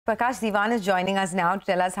Prakash Diwan is joining us now to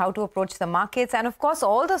tell us how to approach the markets and, of course,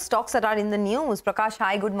 all the stocks that are in the news. Prakash,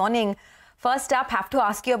 hi, good morning. First up, have to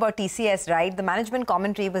ask you about TCS, right? The management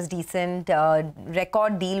commentary was decent,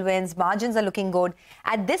 record deal wins, margins are looking good.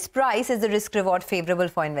 At this price, is the risk-reward favorable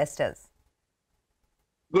for investors?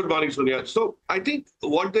 Good morning, Sonia. So I think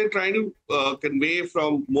what they're trying to convey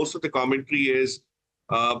from most of the commentary is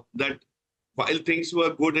that while things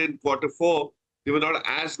were good in Q4, they were not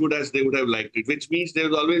as good as they would have liked it, which means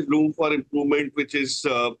there's always room for improvement, which is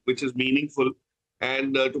meaningful.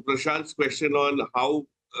 And to Prashant's question on how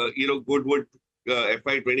good would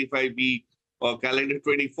FY25 be or calendar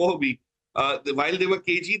 24 be, while they were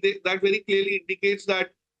cagey, that very clearly indicates that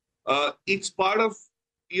it's part of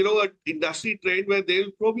an industry trend where they'll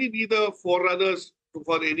probably be the forerunners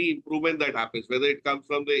for any improvement that happens, whether it comes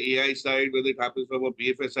from the AI side, whether it happens from a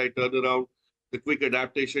BFSI turnaround, the quick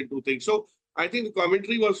adaptation to things. So I think the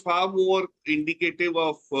commentary was far more indicative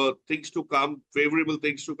of things to come, favorable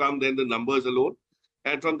things to come than the numbers alone.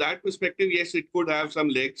 And from that perspective, yes, it could have some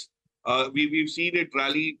legs. We've seen it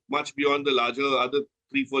rally much beyond the other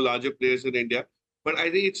 3-4 larger players in India. But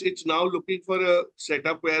I think it's now looking for a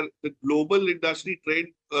setup where the global industry trend,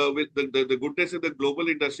 with the goodness of the global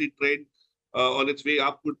industry trend on its way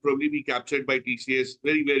up would probably be captured by TCS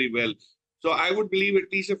very, very well. So I would believe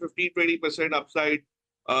at least a 15-20% upside.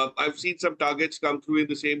 I've seen some targets come through in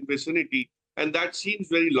the same vicinity, and that seems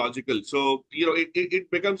very logical. So, it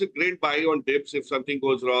becomes a great buy on dips if something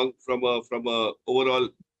goes wrong from a overall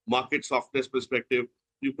market softness perspective.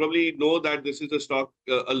 You probably know that this is a stock,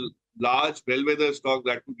 a large bellwether stock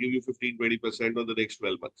that could give you 15-20% on the next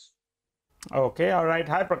 12 months. Okay, all right.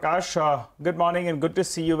 Hi, Prakash. Good morning and good to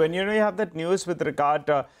see you. When you have that news with regard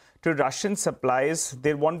to Russian supplies,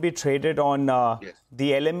 they won't be traded on Yes.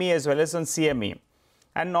 the LME as well as on CME.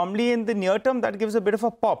 And normally in the near term, that gives a bit of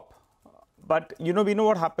a pop. But, we know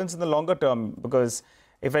what happens in the longer term, because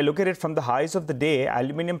if I look at it from the highs of the day,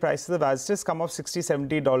 aluminium prices have as just come off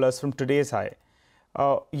 $60-70 from today's high.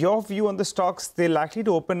 Your view on the stocks, they're likely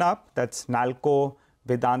to open up. That's Nalco,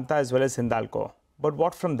 Vedanta, as well as Hindalco. But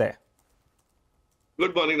what from there?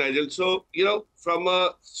 Good morning, Nigel. So, from a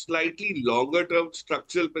slightly longer term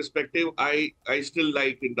structural perspective, I still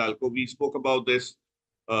like Hindalco. We spoke about this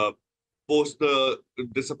post the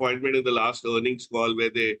disappointment in the last earnings call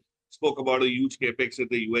where they spoke about a huge capex in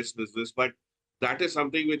the US business. But that is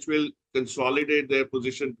something which will consolidate their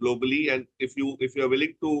position globally. And if you're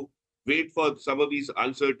willing to wait for some of these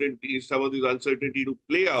uncertainty to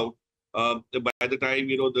play out, by the time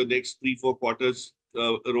the next 3-4 quarters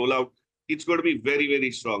roll out, it's going to be very,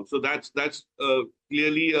 very strong. So that's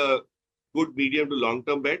clearly a good medium to long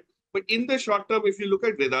term bet. But in the short term, if you look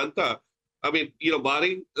at Vedanta, I mean,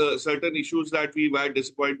 barring certain issues that we've had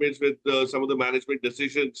disappointments with some of the management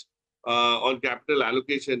decisions on capital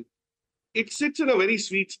allocation, it sits in a very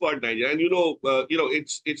sweet spot, Niger. And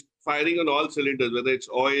it's firing on all cylinders, whether it's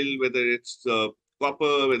oil, whether it's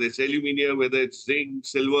copper, whether it's aluminium, whether it's zinc,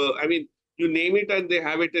 silver. I mean, you name it and they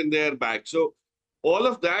have it in their bag. So all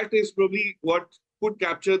of that is probably what could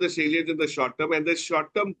capture the salience in the short term. And this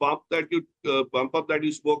short-term bump up that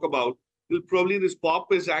you spoke about, this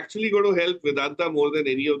pop is actually going to help Vedanta more than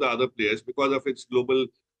any of the other players because of its global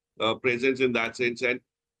presence in that sense. And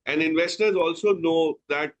investors also know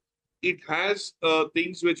that it has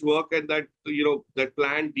things which work, and that that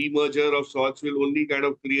planned demerger of sorts will only kind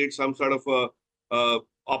of create some sort of a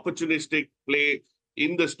opportunistic play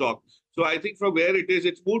in the stock. So I think from where it is,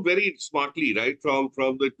 it's moved very smartly, right? From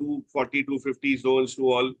the 240, 250 zones to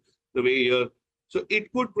all the way here. So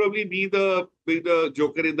it could probably be the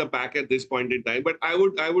joker in the pack at this point in time. But I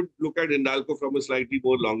would look at Hindalco from a slightly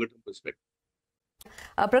more longer term perspective.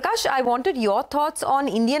 Prakash, I wanted your thoughts on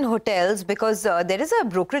Indian hotels, because there is a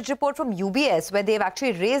brokerage report from UBS where they've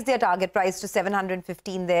actually raised their target price to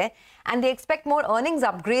 715 there, and they expect more earnings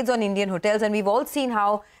upgrades on Indian hotels. And we've all seen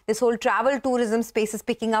how this whole travel tourism space is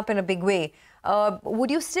picking up in a big way.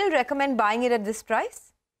 Would you still recommend buying it at this price?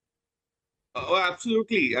 Oh,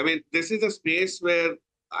 absolutely. I mean, this is a space where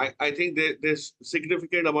I think there's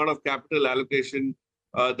significant amount of capital allocation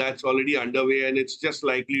that's already underway, and it's just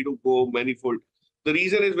likely to go manifold. The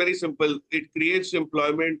reason is very simple. It creates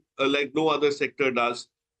employment like no other sector does.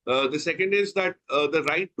 The second is that the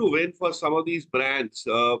right to win for some of these brands,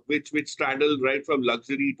 which straddle right from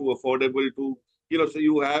luxury to affordable to, so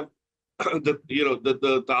you have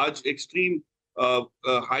the Taj extreme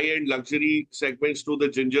high-end luxury segments to the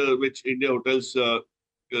Ginger, which India Hotels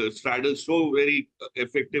straddle so very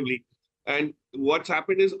effectively. And what's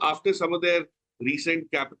happened is after some of their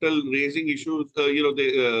recent capital raising issues,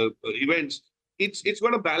 events, it's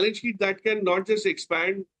got a balance sheet that can not just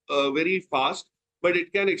expand very fast, but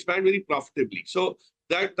it can expand very profitably. So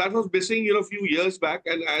that was missing, a few years back.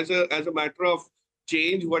 And as a matter of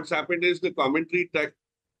change, what's happened is the commentary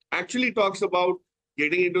actually talks about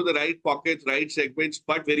getting into the right pockets, right segments,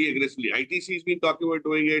 but very aggressively. ITC has been talking about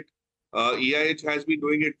doing it. EIH has been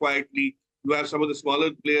doing it quietly. You have some of the smaller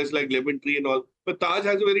players like Lemon Tree and all. But Taj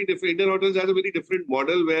has a very different, Indian Hotels has a very different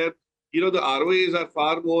model where, the ROAs are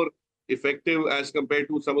far more effective as compared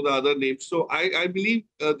to some of the other names. So I believe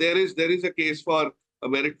there is a case for a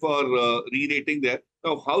merit for re-rating there.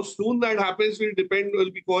 Now, how soon that happens will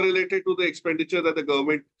be correlated to the expenditure that the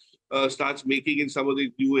government starts making in some of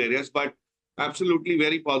these new areas. But absolutely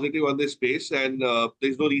very positive on this space, and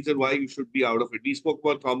there's no reason why you should be out of it. We spoke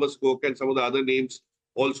about Thomas Cook and some of the other names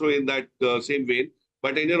also in that same vein.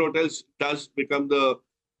 But Indian Hotels does become the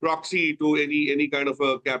proxy to any kind of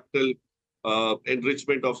a capital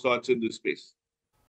enrichment of sorts in this space.